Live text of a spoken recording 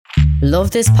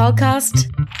Love this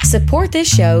podcast? Support this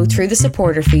show through the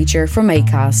supporter feature from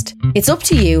Acast. It's up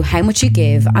to you how much you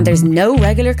give and there's no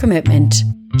regular commitment.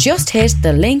 Just hit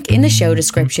the link in the show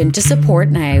description to support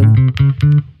now.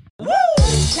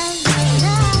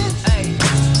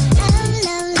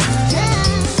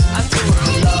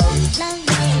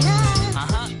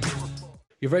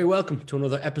 You're very welcome to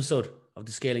another episode of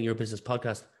the Scaling Your Business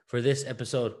podcast. For this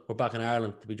episode, we're back in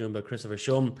Ireland to be joined by Christopher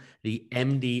Shum, the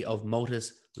MD of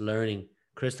Motus Learning.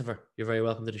 Christopher, you're very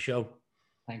welcome to the show.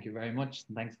 Thank you very much.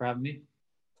 Thanks for having me.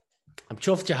 I'm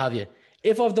chuffed to have you.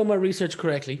 If I've done my research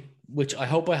correctly, which I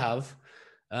hope I have,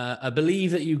 I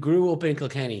believe that you grew up in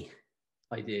Kilkenny.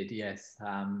 I did, yes.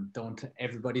 Don't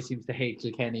everybody seems to hate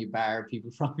Kilkenny, bar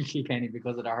people from Kilkenny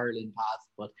because of the hurling past.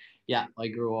 But yeah, I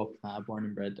grew up, born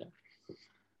and bred there.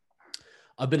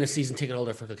 I've been a season ticket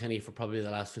holder for Kilkenny for probably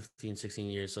the last 15, 16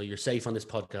 years. So you're safe on this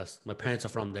podcast. My parents are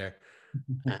from there.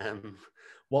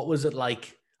 What was it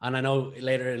like? And I know in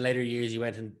later years you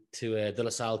went into De La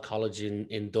Salle College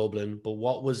in Dublin, but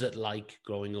what was it like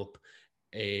growing up?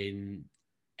 In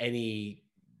any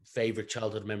favorite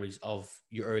childhood memories of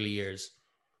your early years?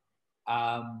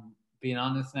 Being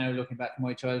honest now, looking back at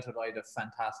my childhood, I had a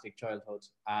fantastic childhood.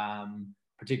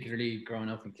 Particularly growing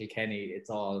up in Kilkenny,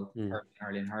 it's all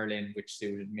hurling, which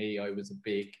suited me. I was a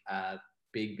big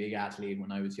athlete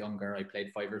when I was younger. I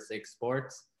played 5 or 6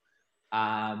 sports.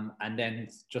 And then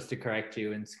just to correct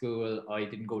you, in school, I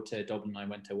didn't go to Dublin. I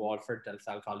went to Waterford, De La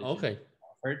Salle College. Okay. In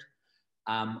Waterford.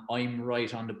 I'm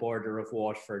right on the border of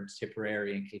Waterford,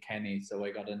 Tipperary and Kilkenny. So I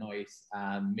got a nice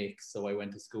mix. So I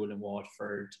went to school in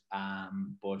Waterford,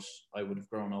 but I would have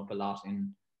grown up a lot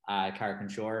in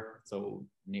Carrick-on-Shore, so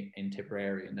in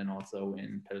Tipperary, and then also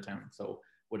in Piltown. So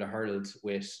would have hurled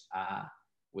with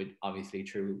obviously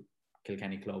through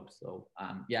Kilkenny club. So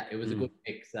yeah, it was a good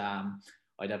mix.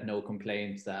 I'd have no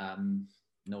complaints,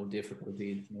 no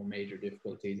difficulties, no major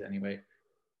difficulties anyway.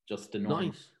 Just the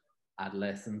normal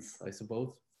adolescence, I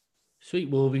suppose. Sweet.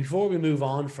 Well, before we move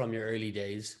on from your early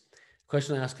days, the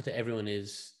question I ask it to everyone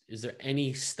is there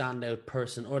any standout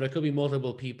person, or there could be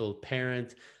multiple people,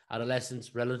 parent,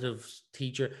 adolescents, relatives,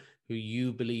 teacher, who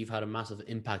you believe had a massive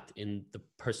impact in the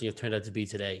person you've turned out to be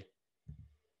today?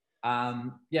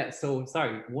 Yeah, so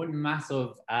sorry, one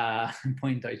massive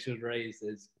point I should raise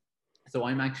is, so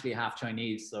I'm actually half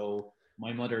Chinese. So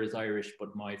my mother is Irish,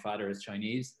 but my father is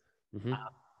Chinese. Mm-hmm.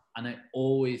 And I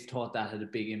always thought that had a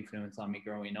big influence on me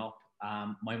growing up.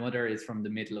 My mother is from the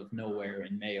middle of nowhere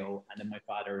in Mayo, and then my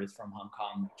father is from Hong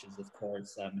Kong, which is, of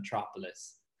course, a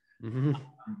metropolis. Mm-hmm.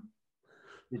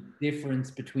 The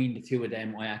difference between the two of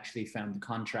them, I actually found the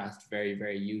contrast very,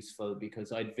 very useful,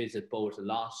 because I'd visit both a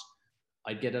lot.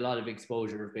 I'd get a lot of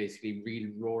exposure of basically real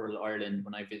rural Ireland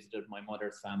when I visited my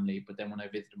mother's family. But then when I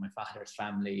visited my father's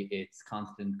family, it's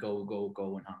constant go, go,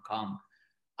 go in Hong Kong.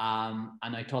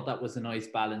 And I thought that was a nice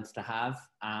balance to have.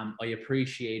 I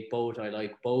appreciate both. I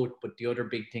like both. But the other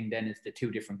big thing then is the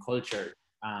two different cultures.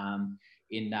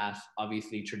 In that,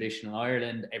 obviously, traditional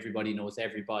Ireland, everybody knows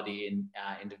everybody in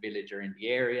the village or in the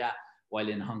area, while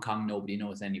in Hong Kong, nobody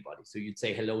knows anybody. So you'd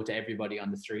say hello to everybody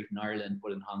on the street in Ireland,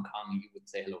 but in Hong Kong, you wouldn't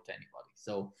say hello to anybody.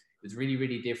 So it was really,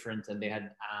 really different. And they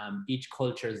had each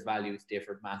culture's values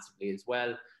differed massively as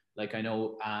well. Like I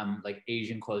know, like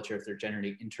Asian cultures are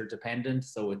generally interdependent.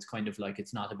 So it's kind of like,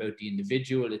 it's not about the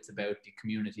individual, it's about the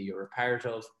community you're a part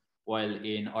of. While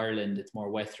in Ireland, it's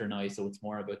more westernized, so it's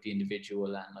more about the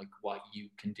individual and like what you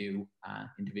can do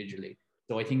individually.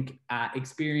 So I think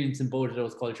experience in both of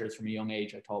those cultures from a young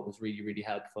age, I thought was really, really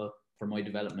helpful for my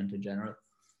development in general.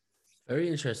 Very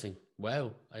interesting.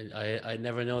 Wow. I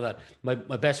never know that. My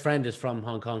best friend is from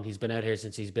Hong Kong. He's been out here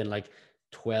since he's been like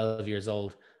 12 years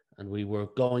old. And we were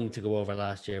going to go over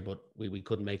last year, but we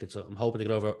couldn't make it. So I'm hoping to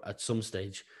get over at some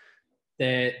stage.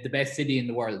 The best city in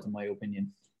the world, in my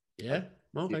opinion. Yeah.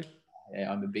 Okay.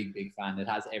 I'm a big fan. It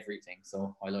has everything,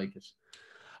 so I like it.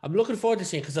 I'm looking forward to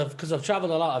seeing, because I've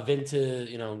traveled a lot. I've been to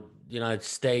the United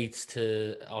States,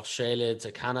 to Australia,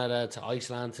 to Canada, to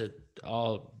Iceland, to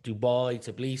Dubai,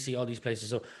 to Tbilisi, all these places.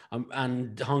 So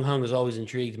and Hong Kong has always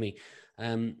intrigued me.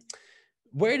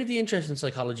 Where did the interest in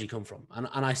psychology come from?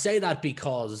 And I say that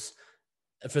because,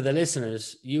 for the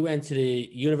listeners, you went to the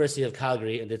University of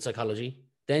Calgary and did psychology,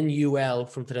 then UL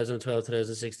from 2012 to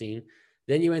 2016,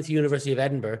 then you went to University of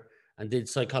Edinburgh and did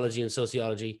psychology and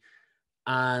sociology,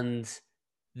 and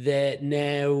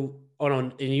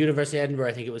in University of Edinburgh,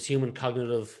 I think it was human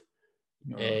cognitive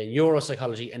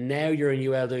neuropsychology, and now you're in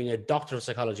UL doing a doctor of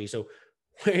psychology. So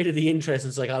where did the interest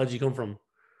in psychology come from?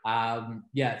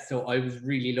 So I was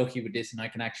really lucky with this, and I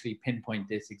can actually pinpoint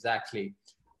this exactly.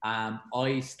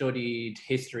 I studied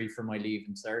history for my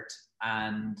Leaving Cert,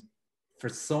 and for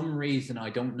some reason,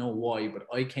 I don't know why, but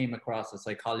I came across a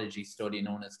psychology study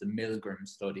known as the Milgram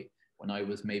study when I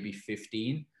was maybe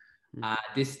 15.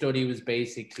 This study was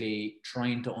basically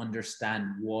trying to understand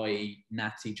why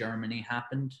Nazi Germany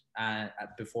happened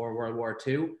before World War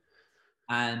II.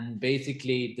 And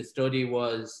basically the study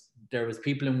was, there was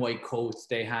people in white coats,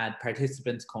 they had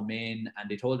participants come in and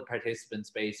they told the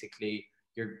participants basically,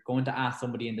 you're going to ask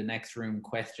somebody in the next room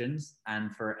questions,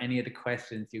 and for any of the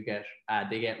questions they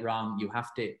get wrong, you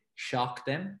have to shock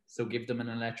them. So give them an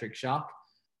electric shock.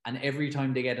 And every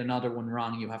time they get another one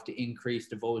wrong, you have to increase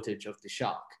the voltage of the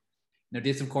shock. Now,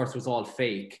 this, of course, was all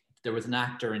fake. There was an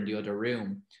actor in the other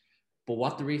room. But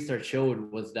what the research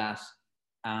showed was that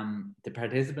the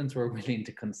participants were willing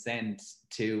to consent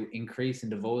to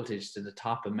increasing the voltage to the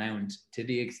top amount, to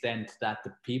the extent that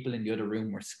the people in the other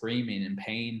room were screaming in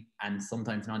pain and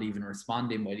sometimes not even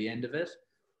responding by the end of it.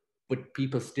 But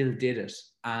people still did it.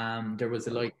 There was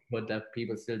a likelihood that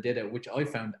people still did it, which I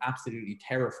found absolutely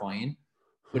terrifying.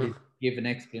 But it gave an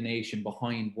explanation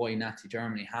behind why Nazi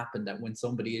Germany happened, that when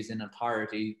somebody is in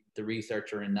authority, the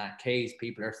researcher in that case,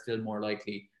 people are still more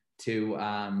likely to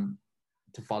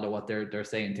follow what they're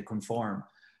saying, to conform.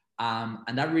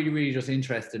 And that really, really just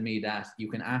interested me, that you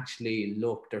can actually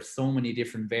look, there's so many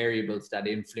different variables that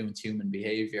influence human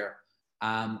behavior.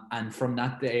 And from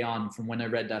that day on, from when I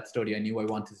read that study, I knew I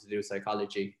wanted to do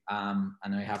psychology, and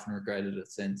I haven't regretted it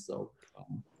since. So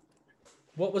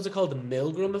what was it called? The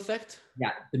Milgram effect?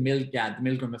 Yeah, the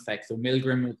Milgram effect. So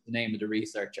Milgram was the name of the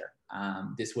researcher.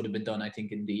 This would have been done, I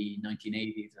think, in the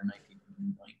 1980s or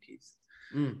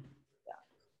 1990s.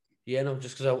 Yeah, no,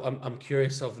 just because I'm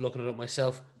curious of looking it up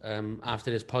myself.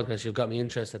 After this podcast, you've got me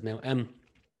interested now. A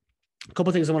couple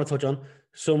of things I want to touch on.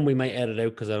 Some we might edit out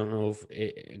because I don't know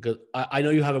if I know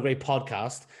you have a great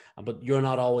podcast, but you're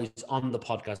not always on the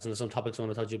podcast, and there's some topics I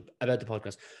want to talk to you about the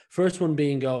podcast. First one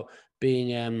being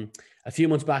a few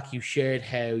months back, you shared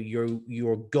how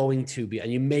you're going to be,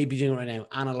 and you may be doing it right now,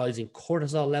 analyzing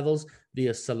cortisol levels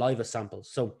via saliva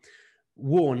samples. So,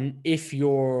 one, if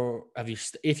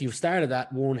you've started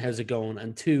that, one, how's it going?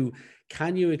 And two,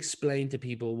 can you explain to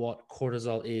people what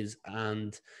cortisol is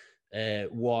and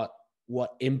what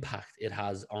impact it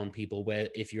has on people, where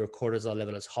if your cortisol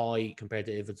level is high compared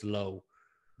to if it's low?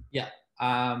 Yeah.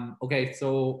 Okay,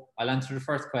 so I'll answer the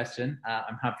first question.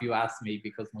 I'm happy you asked me,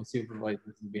 because my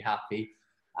supervisors will be happy,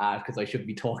 because I should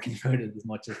be talking about it as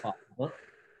much as possible.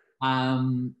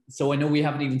 So I know we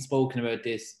haven't even spoken about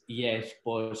this yet,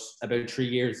 but about 3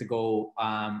 years ago,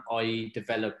 I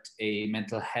developed a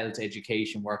mental health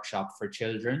education workshop for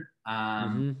children,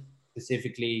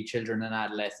 specifically children and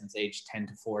adolescents aged 10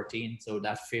 to 14, so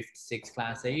that 5th, 6th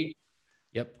class age.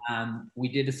 Yep. We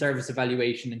did a service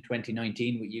evaluation in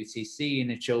 2019 with UCC, and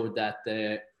it showed that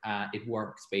it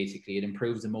works. Basically, it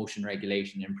improves emotion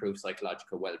regulation, improves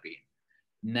psychological well-being.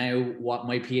 Now, what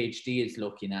my PhD is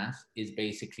looking at is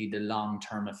basically the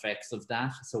long-term effects of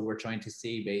that. So we're trying to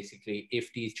see basically,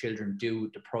 if these children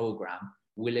do the program,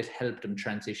 will it help them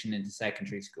transition into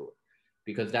secondary school?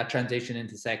 Because that transition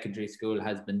into secondary school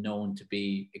has been known to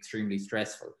be extremely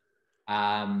stressful,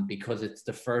 because it's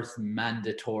the first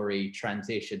mandatory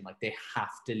transition. Like, they have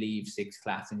to leave 6th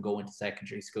class and go into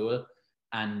secondary school.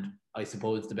 And I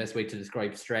suppose the best way to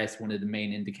describe stress, one of the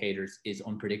main indicators, is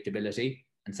unpredictability.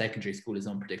 And secondary school is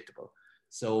unpredictable.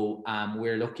 So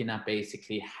we're looking at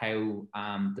basically how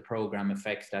the program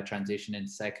affects that transition into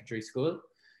secondary school.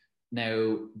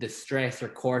 Now, the stress or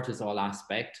cortisol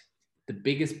aspect, the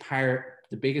biggest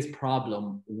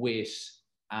problem with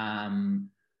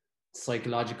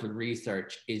psychological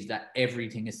research is that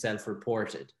everything is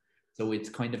self-reported. So it's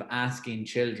kind of asking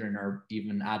children or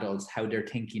even adults how they're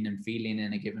thinking and feeling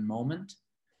in a given moment.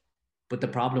 But the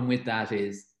problem with that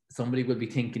is, somebody will be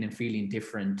thinking and feeling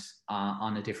different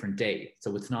on a different day.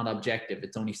 So it's not objective,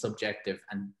 it's only subjective.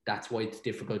 And that's why it's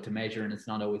difficult to measure, and it's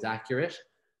not always accurate.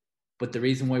 But the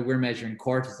reason why we're measuring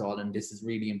cortisol, and this is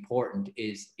really important,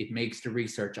 is it makes the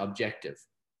research objective,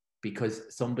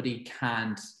 because somebody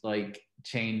can't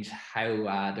change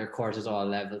how their cortisol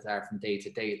levels are from day to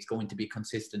day. It's going to be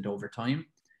consistent over time.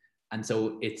 And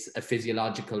so it's a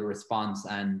physiological response,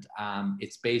 and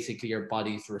it's basically your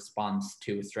body's response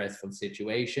to a stressful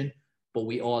situation. But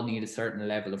we all need a certain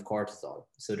level of cortisol.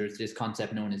 So there's this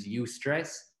concept known as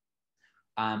eustress,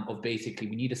 of basically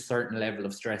we need a certain level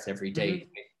of stress every day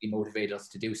to motivate us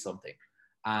to do something.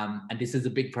 And this is a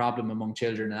big problem among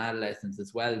children and adolescents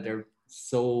as well. They're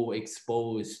so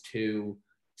exposed to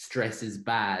stress is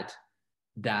bad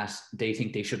that they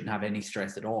think they shouldn't have any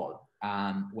stress at all.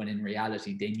 When in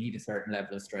reality, they need a certain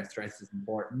level of stress. Stress is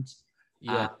important.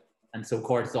 Yeah. And so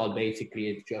cortisol basically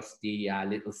is just the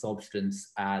little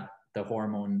substance the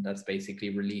hormone that's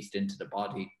basically released into the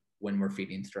body when we're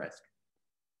feeling stressed.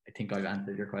 I think I've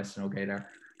answered your question okay there.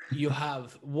 You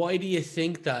have. Why do you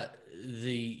think that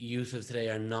the youth of today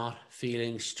are not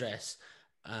feeling stress?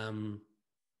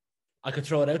 I could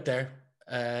throw it out there.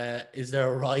 Is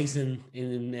there a rise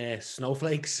in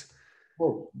snowflakes?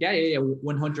 Oh, yeah,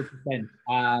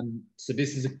 100%. So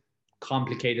this is a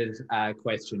complicated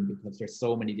question because there's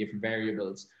so many different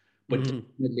variables. But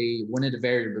definitely one of the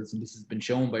variables, and this has been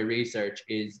shown by research,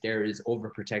 is there is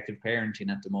overprotective parenting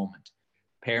at the moment.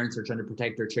 Parents are trying to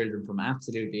protect their children from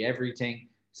absolutely everything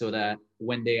so that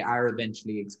when they are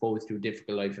eventually exposed to a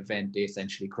difficult life event, they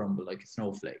essentially crumble like a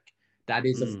snowflake. That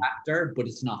is a factor, but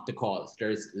it's not the cause.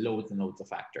 There's loads and loads of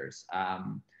factors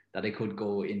that I could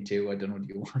go into. I don't know,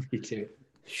 do you want me to?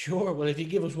 Sure. Well, if you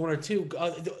give us one or two,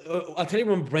 I'll tell you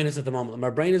where my brain is at the moment. My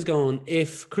brain is going,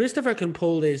 if Christopher can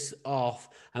pull this off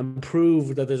and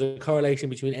prove that there's a correlation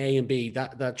between A and B,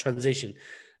 that transition,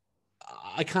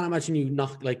 I can't imagine you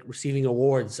not like receiving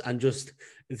awards and just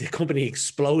the company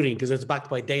exploding because it's backed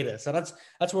by data. So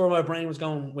that's where my brain was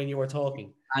going when you were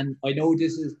talking. And I know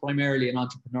this is primarily an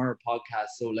entrepreneur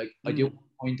podcast, so like I do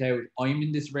point out, I'm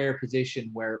in this rare position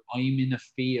where I'm in a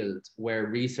field where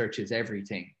research is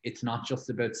everything. It's not just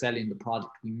about selling the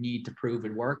product. We need to prove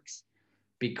it works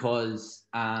because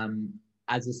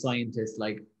as a scientist,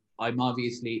 like I'm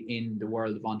obviously in the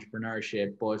world of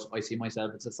entrepreneurship, but I see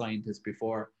myself as a scientist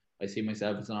before I see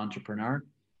myself as an entrepreneur.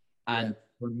 And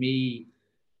for me,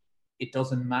 it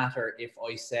doesn't matter if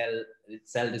I sell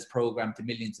this program to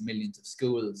millions and millions of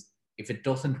schools. If it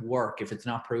doesn't work, if it's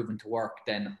not proven to work,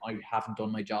 then I haven't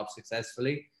done my job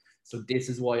successfully. So this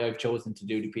is why I've chosen to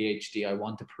do the PhD. I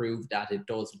want to prove that it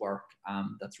does work.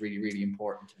 That's really, really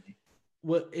important to me.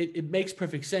 Well, it makes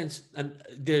perfect sense. And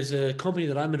there's a company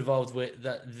that I'm involved with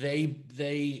that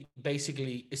they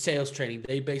basically, sales training,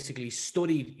 they basically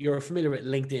studied, you're familiar with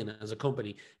LinkedIn as a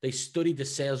company. They studied the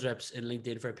sales reps in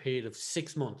LinkedIn for a period of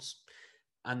 6 months.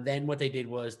 And then what they did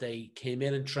was they came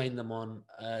in and trained them on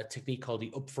a technique called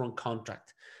the upfront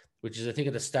contract, which is, I think,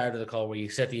 at the start of the call where you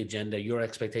set the agenda, your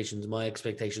expectations, my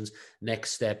expectations,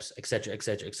 next steps, et cetera, et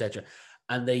cetera, et cetera.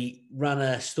 And they ran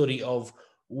a study of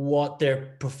what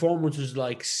their performance was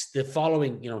like the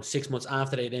following, 6 months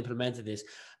after they had implemented this.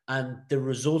 And the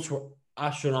results were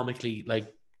astronomically,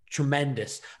 like,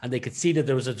 tremendous. And they could see that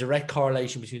there was a direct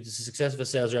correlation between the success of a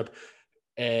sales rep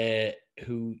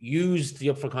who used the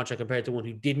upfront contract compared to one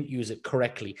who didn't use it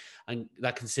correctly, and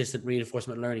that consistent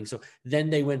reinforcement learning. So then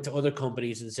they went to other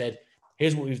companies and said,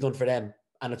 here's what we've done for them.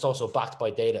 And it's also backed by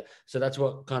data. So that's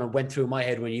what kind of went through my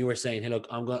head when you were saying, hey, look,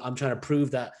 I'm trying to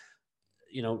prove that,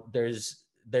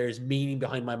 there's meaning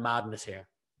behind my madness here.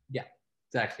 Yeah,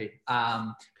 exactly.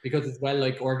 Because as well,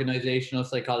 like organizational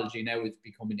psychology now is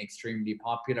becoming extremely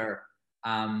popular.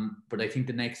 But I think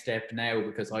the next step now,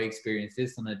 because I experience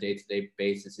this on a day-to-day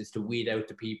basis, is to weed out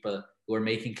the people who are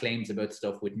making claims about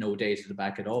stuff with no data to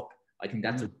back it up. I think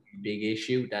that's a big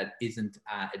issue that isn't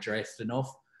addressed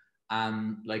enough.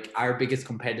 Like our biggest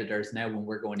competitors now when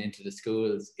we're going into the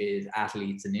schools is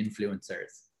athletes and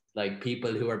influencers, like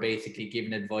people who are basically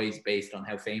giving advice based on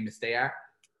how famous they are.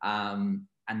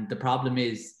 And the problem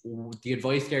is the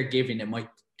advice they're giving, it might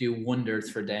do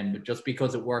wonders for them, but just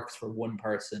because it works for one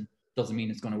person doesn't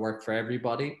mean it's going to work for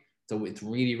everybody. So it's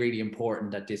really, really important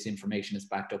that this information is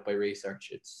backed up by research.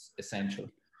 It's essential.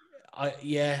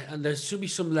 And there should be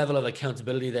some level of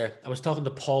accountability there. I was talking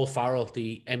to Paul Farrell,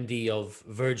 the MD of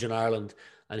Virgin Ireland,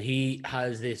 and he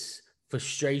has this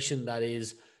frustration that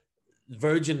is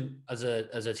Virgin as a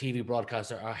TV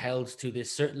broadcaster are held to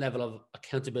this certain level of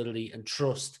accountability and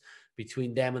trust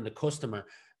between them and the customer.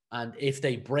 And if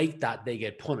they break that, they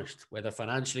get punished, whether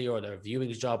financially or their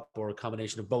viewing job or a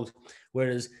combination of both.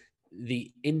 Whereas the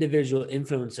individual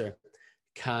influencer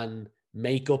can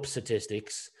make up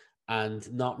statistics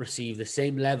and not receive the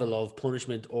same level of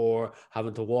punishment or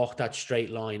having to walk that straight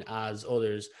line as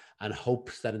others, and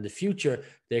hopes that in the future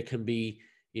there can be,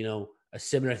 a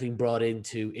similar thing brought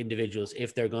into individuals.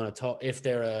 If they're going to talk, if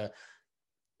they're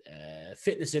a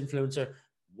fitness influencer,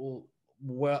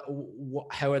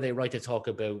 how are they right to talk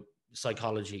about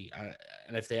psychology?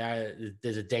 And if they are,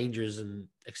 there's a dangers and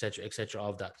et cetera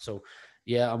of that. So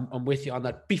yeah, I'm with you on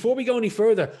that. Before we go any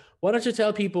further, why don't you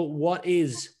tell people what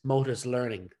is Motus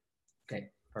Learning? Okay,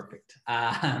 perfect.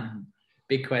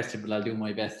 Big question, but I'll do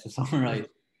my best to summarize.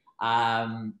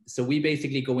 So we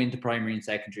basically go into primary and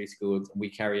secondary schools and we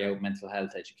carry out mental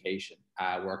health education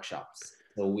workshops.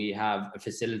 So we have a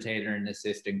facilitator and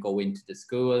assistant go into the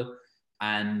school,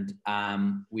 and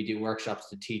we do workshops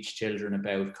to teach children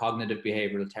about cognitive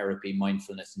behavioral therapy,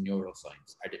 mindfulness, and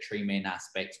neuroscience are the three main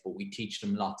aspects, but we teach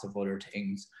them lots of other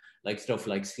things like stuff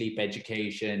like sleep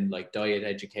education, like diet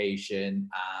education,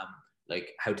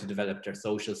 like how to develop their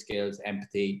social skills,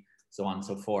 empathy, so on and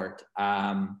so forth.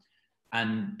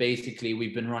 And basically,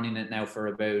 we've been running it now for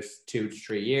about 2 to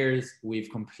 3 years. We've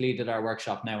completed our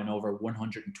workshop now in over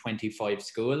 125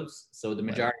 schools. So the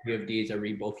majority of these are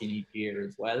rebooking each year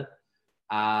as well.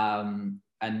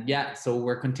 And yeah, so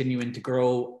we're continuing to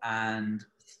grow and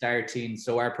starting.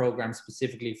 So our program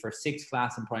specifically for 6th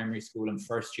class in primary school and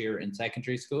 1st year in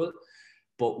secondary school.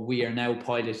 But we are now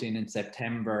piloting in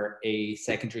September a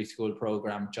secondary school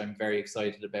program, which I'm very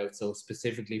excited about. So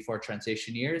specifically for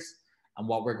transition years. And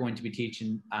what we're going to be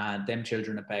teaching them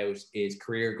children about is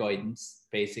career guidance,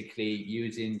 basically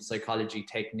using psychology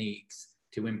techniques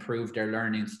to improve their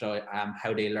learning style,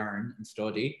 how they learn and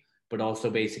study, but also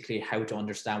basically how to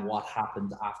understand what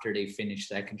happens after they finish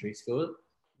secondary school.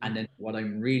 And then what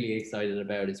I'm really excited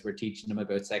about is we're teaching them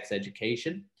about sex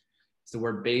education. So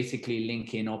we're basically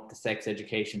linking up the sex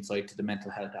education side to the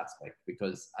mental health aspect,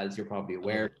 because as you're probably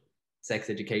aware, sex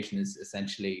education is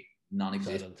essentially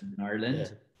non-existent in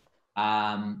Ireland.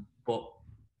 But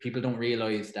people don't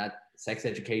realize that sex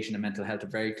education and mental health are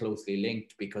very closely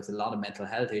linked, because a lot of mental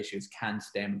health issues can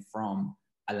stem from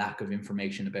a lack of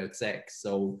information about sex.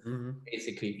 So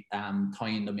basically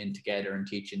tying them in together and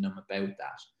teaching them about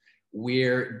that.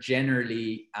 We're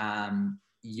generally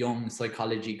young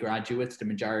psychology graduates, the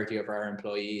majority of our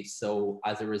employees. So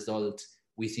as a result,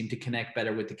 we seem to connect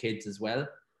better with the kids as well.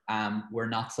 We're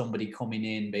not somebody coming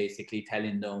in basically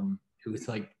telling them, who's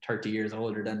like 30 years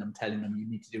older than them, telling them you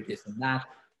need to do this and that.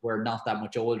 We're not that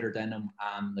much older than them.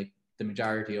 Like the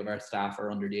majority of our staff are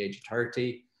under the age of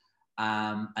 30.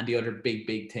 And the other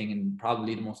big thing, and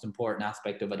probably the most important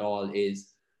aspect of it all,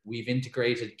 is we've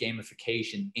integrated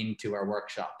gamification into our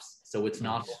workshops. So it's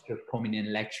not just coming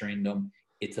in lecturing them,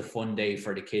 it's a fun day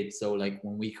for the kids. So like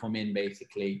when we come in,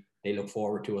 basically they look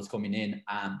forward to us coming in,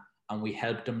 and we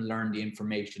help them learn the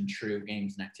information through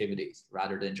games and activities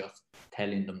rather than just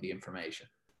telling them the information.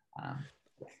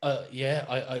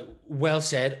 I well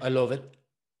said. I love it.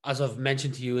 As I've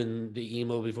mentioned to you in the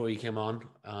email before you came on,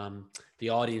 the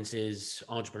audience is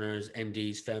entrepreneurs,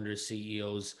 MDs, founders,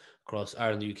 CEOs across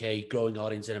Ireland, the UK, growing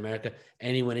audience in America.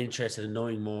 Anyone interested in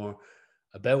knowing more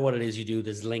about what it is you do,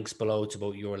 there's links below to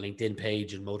both your LinkedIn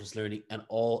page and Motus Learning and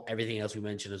everything else we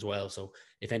mentioned as well. So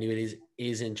if anybody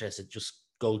is interested, just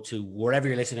go to wherever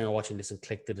you're listening or watching this and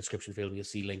click the description field and you'll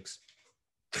see links.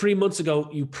 3 months ago,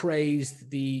 you praised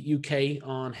the UK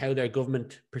on how their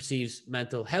government perceives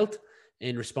mental health.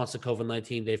 In response to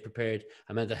COVID-19, they've prepared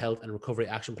a mental health and recovery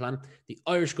action plan. The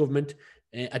Irish government,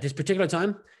 at this particular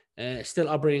time, still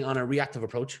operating on a reactive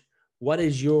approach. What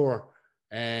is your,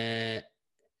 I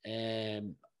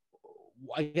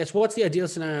guess, what's the ideal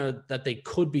scenario that they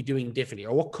could be doing differently,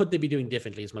 or what could they be doing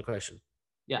differently is my question.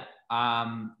 Yeah.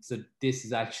 So this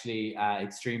is actually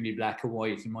extremely black and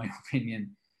white, in my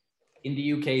opinion. In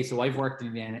the UK, so I've worked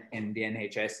in the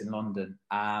NHS in London,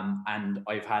 and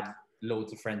I've had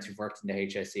loads of friends who've worked in the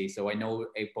HSE, so I know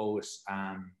both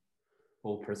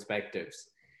perspectives.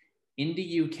 In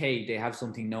the UK, they have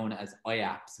something known as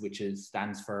IAPS, which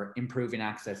stands for Improving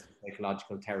Access to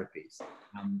Psychological Therapies,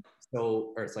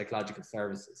 or psychological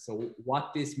services. So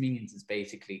what this means is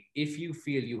basically, if you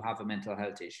feel you have a mental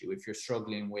health issue, if you're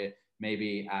struggling with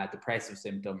maybe depressive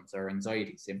symptoms or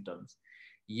anxiety symptoms,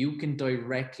 you can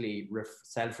directly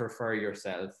self-refer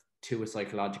yourself to a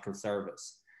psychological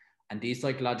service. And these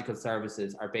psychological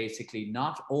services are basically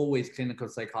not always clinical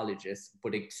psychologists,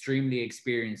 but extremely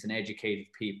experienced and educated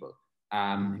people.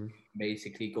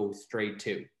 Basically go straight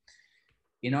to.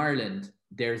 In Ireland,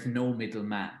 there's no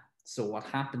middleman. So what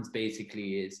happens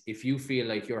basically is, if you feel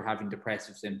like you're having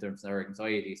depressive symptoms or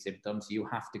anxiety symptoms, you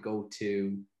have to go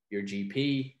to your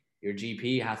GP. Your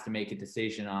GP has to make a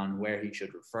decision on where he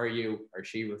should refer you or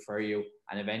she refer you.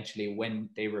 And eventually when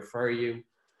they refer you,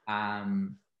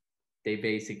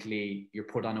 you're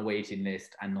put on a waiting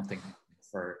list and nothing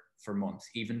for months,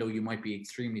 even though you might be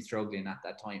extremely struggling at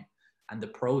that time. And the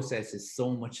process is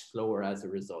so much slower as a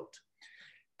result.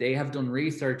 They have done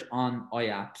research on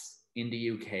IAPS in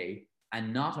the UK,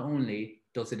 and not only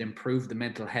does it improve the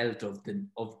mental health of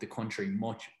the country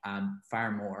much,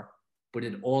 far more, but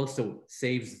it also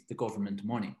saves the government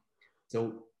money.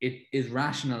 So it is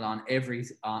rational on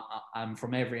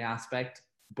from every aspect,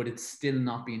 but it's still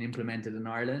not being implemented in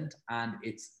Ireland. And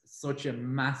it's such a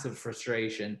massive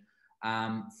frustration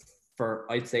for,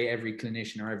 I'd say, every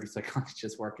clinician or every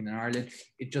psychologist working in Ireland.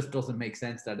 It just doesn't make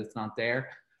sense that it's not there.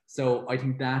 So I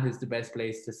think that is the best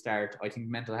place to start. I think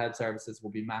mental health services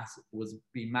will be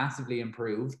massively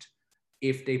improved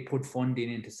if they put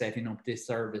funding into setting up this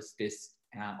service, this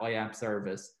IAP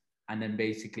service, and then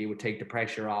basically would take the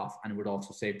pressure off and would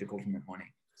also save the government money.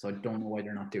 So I don't know why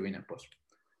they're not doing it, but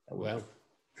well,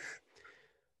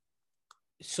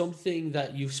 something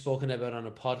that you've spoken about on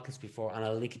a podcast before, and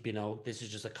I'll link it below. This is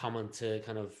just a comment to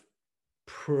kind of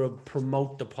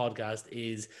promote the podcast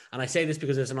is, and I say this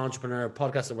because there's an entrepreneur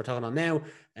podcast that we're talking on now,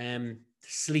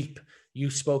 sleep.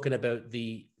 You've spoken about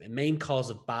the main cause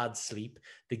of bad sleep.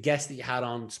 The guest that you had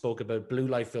on spoke about blue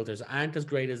light filters aren't as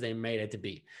great as they made it to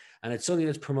be. And it's something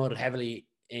that's promoted heavily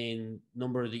in a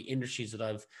number of the industries that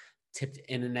I've tipped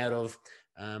in and out of.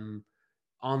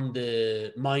 On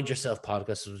the Mind Yourself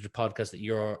podcast, which is a podcast that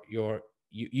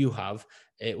you have,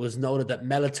 it was noted that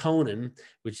melatonin,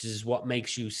 which is what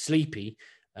makes you sleepy,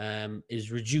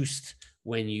 is reduced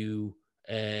when you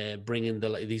bring in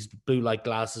these blue light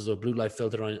glasses or blue light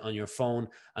filter on your phone,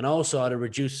 and also at a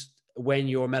reduced when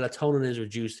your melatonin is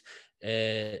reduced,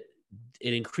 it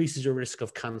increases your risk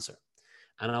of cancer,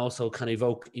 and also can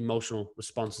evoke emotional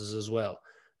responses as well,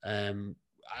 in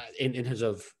terms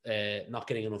of not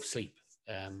getting enough sleep.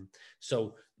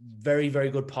 So very,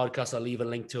 very good podcast. I'll leave a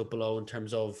link to it below in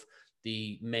terms of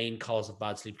the main cause of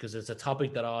bad sleep, because it's a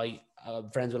topic that I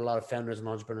friends with a lot of founders and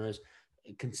entrepreneurs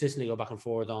consistently go back and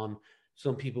forth on.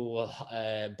 Some people will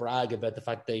brag about the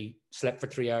fact they slept for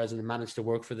 3 hours and they managed to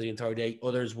work for the entire day.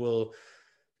 Others will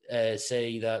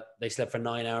say that they slept for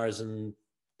 9 hours and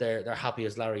they're happy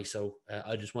as Larry. So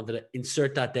I just wanted to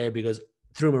insert that there because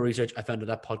through my research, I found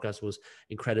that podcast was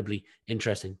incredibly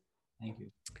interesting. Thank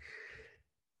you.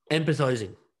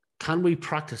 Empathizing. Can we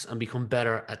practice and become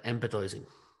better at empathizing?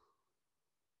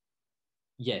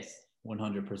 Yes,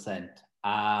 100%.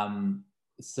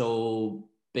 So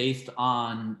based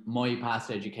on my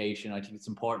past education, I think it's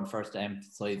important first to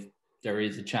emphasize there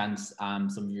is a chance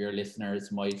some of your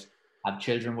listeners might have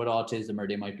children with autism, or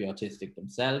they might be autistic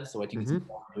themselves. So I think it's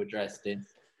important to address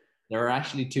this. There are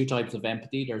actually two types of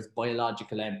empathy. There's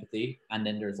biological empathy, and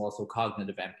then there's also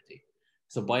cognitive empathy.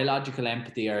 So biological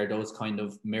empathy are those kind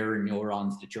of mirror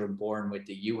neurons that you're born with,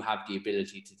 that you have the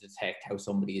ability to detect how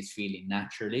somebody is feeling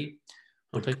naturally.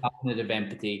 But cognitive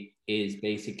empathy is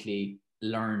basically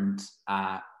learned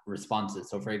responses.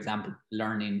 So for example,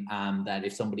 learning that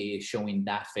if somebody is showing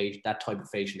that type of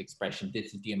facial expression,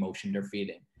 this is the emotion they're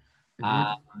feeling.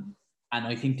 And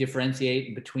I think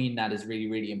differentiating between that is really,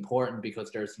 really important,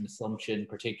 because there's an assumption,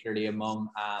 particularly among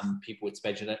people with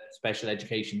special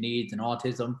education needs and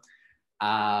autism,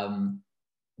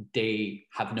 they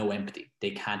have no empathy.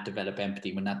 They can't develop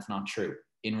empathy, when that's not true.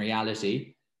 In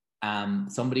reality,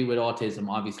 somebody with autism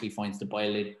obviously finds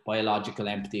the biological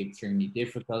empathy extremely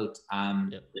difficult.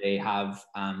 They have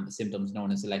symptoms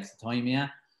known as alexithymia,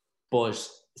 but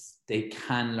they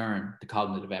can learn the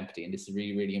cognitive empathy, and this is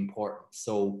really, really important.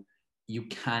 So you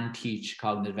can teach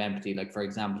cognitive empathy. Like, for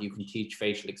example, you can teach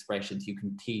facial expressions, you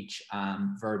can teach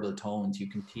verbal tones, you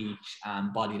can teach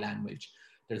body language.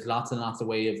 There's lots and lots of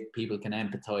ways people can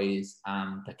empathize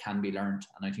that can be learned.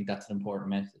 And I think that's an important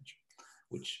message,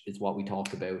 which is what we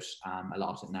talk about a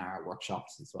lot in our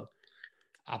workshops as well.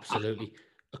 Absolutely.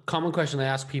 A common question I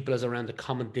ask people is around the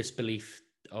common disbelief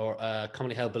or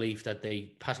commonly held belief that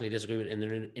they passionately disagree with in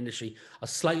their industry. I'll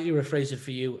slightly rephrase it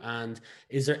for you. And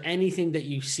is there anything that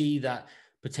you see that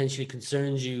potentially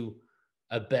concerns you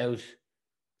about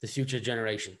the future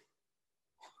generation?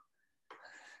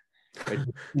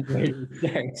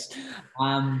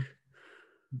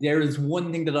 There is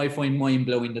one thing that I find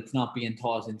mind-blowing that's not being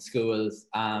taught in schools.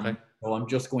 So I'm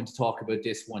just going to talk about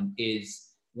this one, is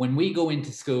when we go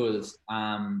into schools,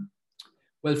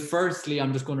 well, firstly,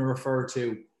 I'm just going to refer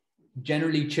to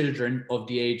generally children of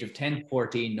the age of 10 to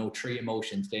 14 know 3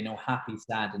 emotions. They know happy,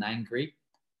 sad, and angry.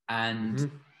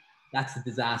 And that's a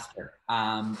disaster.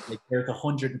 Like, there's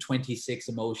 126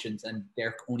 emotions and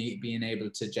they're only being able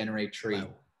to generate 3. Wow.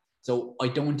 So I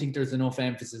don't think there's enough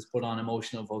emphasis put on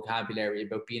emotional vocabulary,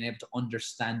 about being able to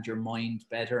understand your mind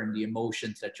better and the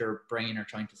emotions that your brain are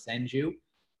trying to send you.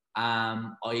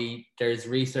 There's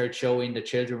research showing that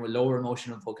children with lower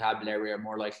emotional vocabulary are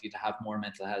more likely to have more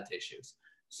mental health issues.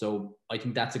 So I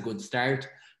think that's a good start.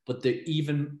 But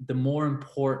the more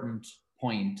important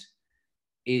point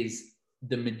is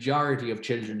the majority of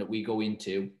children that we go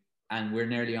into, and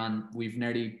we've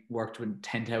nearly worked with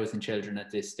 10,000 children at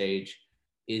this stage,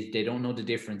 is they don't know the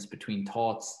difference between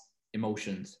thoughts,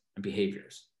 emotions, and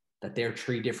behaviors, that they're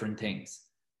 3 different things.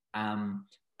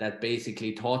 That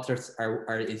basically thoughts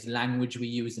is language we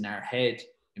use in our head.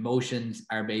 Emotions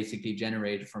are basically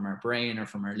generated from our brain or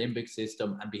from our limbic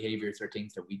system, and behaviors are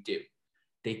things that we do.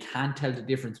 They can't tell the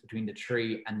difference between the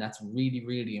 3, and that's really,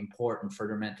 really important for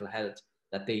their mental health,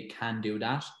 that they can do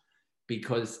that,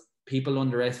 because people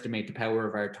underestimate the power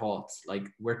of our thoughts. Like,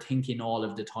 we're thinking all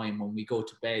of the time. When we go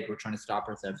to bed, we're trying to stop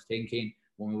ourselves thinking.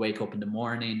 When we wake up in the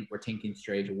morning, we're thinking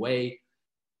straight away.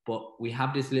 But we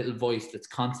have this little voice that's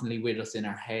constantly with us in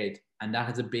our head, and that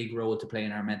has a big role to play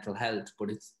in our mental health. But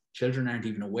children aren't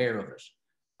even aware of it.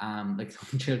 Like,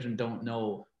 some children don't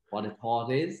know what a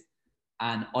thought is,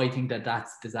 and I think that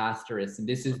that's disastrous. And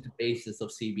this is the basis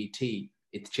of CBT.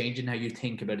 It's changing how you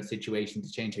think about a situation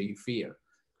to change how you feel.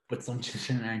 But some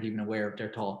children aren't even aware of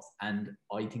their thoughts, and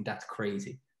I think that's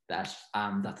crazy that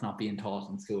that's not being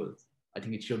taught in schools. I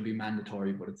think it should be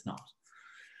mandatory, but it's not.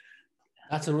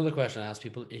 That's another question I ask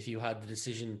people. If you had the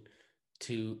decision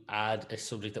to add a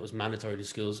subject that was mandatory to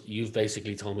schools, you've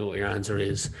basically told me what your answer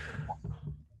is.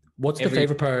 What's the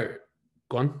favorite part?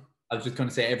 Go on. I was just going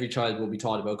to say, every child will be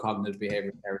taught about cognitive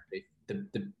behavioral therapy.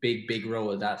 The big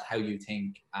role that how you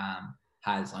think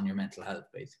has on your mental health,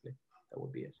 basically. That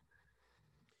would be it.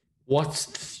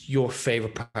 What's your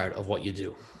favorite part of what you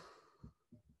do?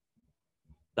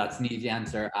 That's an easy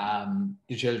answer.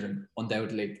 The children,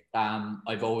 undoubtedly.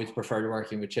 I've always preferred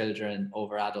working with children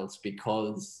over adults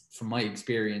because, from my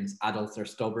experience, adults are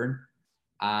stubborn.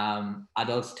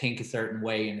 Adults think a certain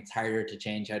way, and it's harder to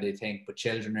change how they think. But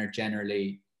children are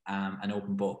generally an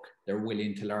open book. They're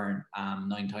willing to learn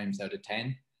 9 times out of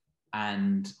 10.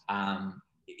 And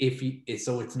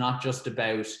so it's not just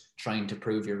about trying to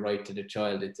prove you're right to the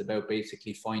child. It's about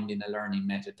basically finding a learning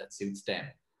method that suits them.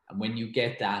 And when you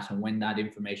get that, and when that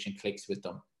information clicks with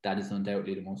them, that is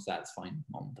undoubtedly the most satisfying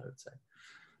moment, I would say.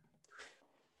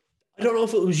 I don't know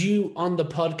if it was you on the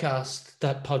podcast,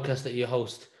 that podcast that you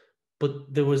host,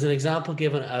 but there was an example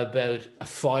given about a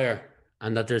fire,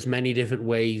 and that there's many different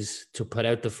ways to put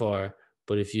out the fire.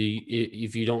 But if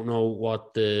you don't know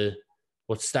what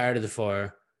started the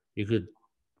fire, you could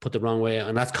put the wrong way out.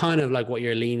 And that's kind of like what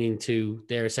you're leaning to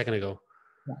there a second ago.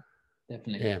 Yeah,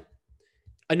 definitely. Yeah.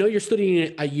 I know you're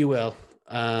studying at UL,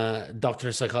 Doctor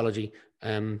of Psychology.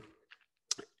 Is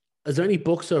there any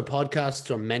books or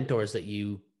podcasts or mentors that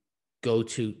you go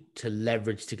to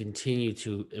leverage to continue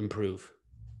to improve?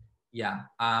 Yeah.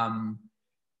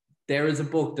 There is a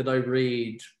book that I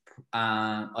read.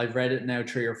 I've read it now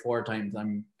 3 or 4 times.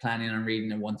 I'm planning on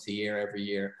reading it once a year, every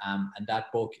year. And that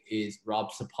book is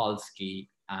Rob Sapolsky.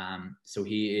 So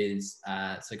he is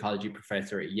a psychology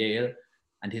professor at Yale.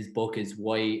 And his book is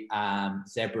Why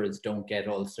Zebras Don't Get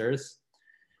Ulcers.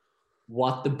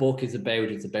 What the book is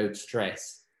about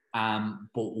stress. But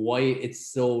why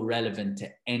it's so relevant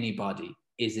to anybody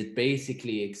is it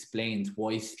basically explains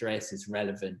why stress is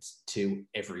relevant to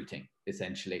everything,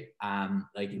 essentially.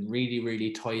 Like, it really,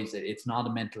 really ties it. It's not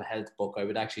a mental health book. I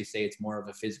would actually say it's more of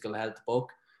a physical health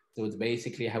book. So it's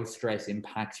basically how stress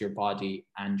impacts your body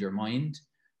and your mind.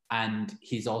 And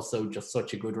he's also just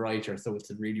such a good writer, so it's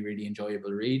a really, really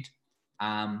enjoyable read.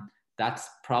 That's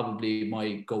probably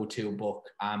my go-to book,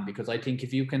 because I think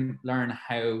if you can learn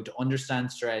how to understand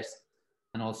stress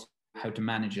and also how to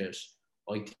manage it,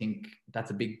 I think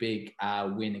that's a big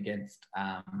win against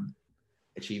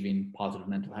achieving positive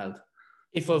mental health.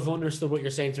 If I've understood what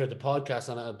you're saying throughout the podcast,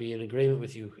 and I'll be in agreement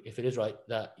with you, if it is right,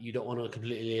 that you don't want to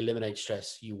completely eliminate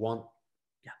stress, you want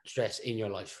stress in your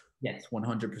life. Yes,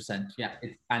 100%. Yeah,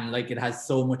 and like, it has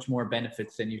so much more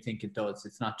benefits than you think it does.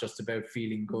 It's not just about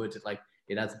feeling good.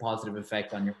 It has a positive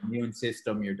effect on your immune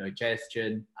system, your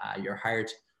digestion, your heart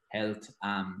health.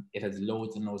 It has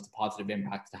loads and loads of positive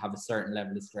impacts to have a certain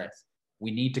level of stress.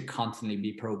 We need to constantly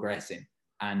be progressing,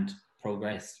 and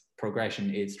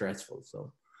progression is stressful.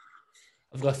 So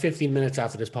I've got 15 minutes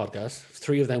after this podcast.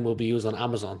 3 of them will be used on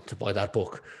Amazon to buy that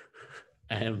book.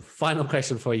 Final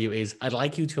question for you is, I'd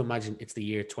like you to imagine it's the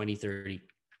year 2030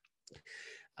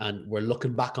 and we're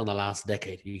looking back on the last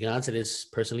decade. You can answer this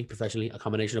personally, professionally, a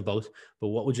combination of both, but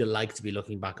what would you like to be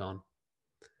looking back on?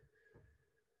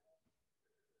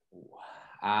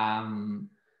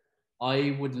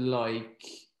 I would like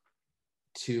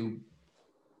to,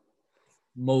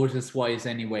 modus-wise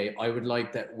anyway, I would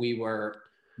like that we were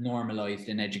normalised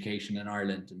in education in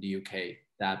Ireland and the UK.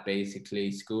 That basically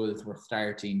schools were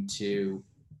starting to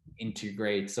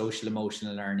integrate social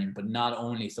emotional learning, but not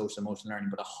only social emotional learning,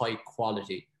 but a high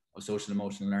quality of social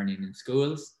emotional learning in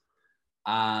schools.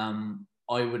 I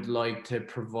would like to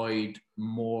provide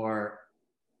more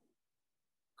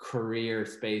career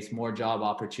space, more job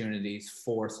opportunities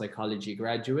for psychology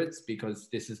graduates, because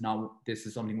this is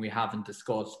something we haven't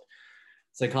discussed.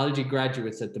 Psychology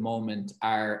graduates at the moment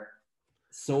are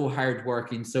so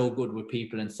hardworking, so good with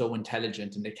people, and so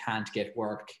intelligent, and they can't get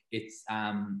work. It's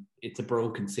a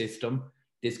broken system.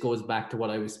 This goes back to what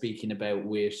I was speaking about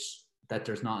with that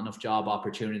there's not enough job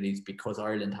opportunities because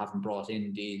Ireland haven't brought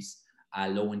in these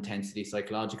low intensity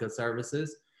psychological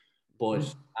services. But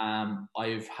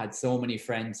I've had so many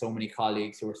friends, so many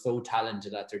colleagues who are so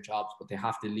talented at their jobs, but they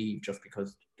have to leave just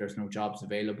because there's no jobs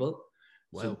available.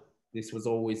 Wow. So this was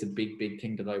always a big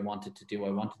thing that I wanted to do. I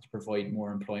wanted to provide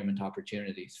more employment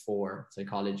opportunities for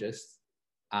psychologists.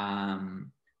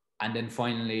 And then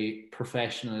finally,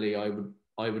 professionally, I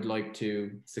would like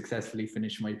to successfully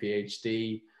finish my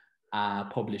PhD,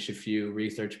 publish a few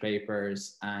research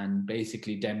papers, and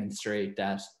basically demonstrate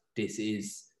that this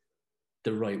is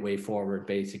the right way forward.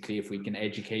 Basically, if we can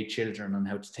educate children on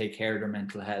how to take care of their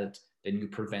mental health, then you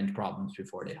prevent problems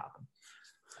before they happen.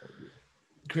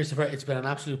 Christopher, it's been an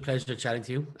absolute pleasure chatting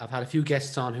to you. I've had a few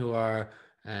guests on who are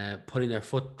putting their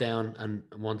foot down and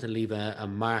want to leave a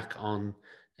mark on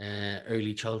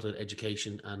early childhood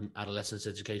education and adolescence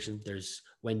education. There's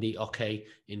Wendy O'Kay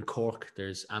in Cork.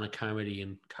 There's Anna Carmody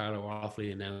and Carla Waffley.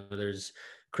 And now there's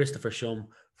Christopher Shum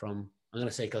from, I'm going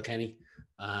to say Kilkenny.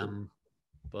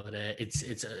 But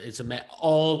it's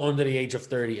all under the age of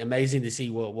 30. Amazing to see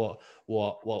what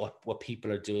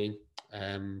people are doing.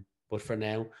 But for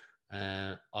now,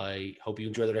 I hope you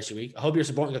enjoy the rest of your week. I hope you're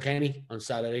supporting Kilkenny on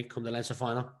Saturday, come the Leinster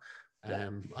final.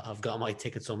 I've got my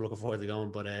ticket, so I'm looking forward to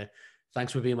going. But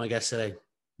thanks for being my guest today.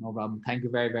 No problem. Thank you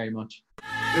very, very much.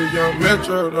 If young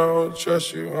Metro don't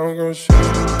trust you, I'm gonna shoot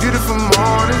you. Beautiful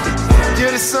morning,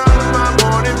 you're the sun of my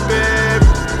morning, baby.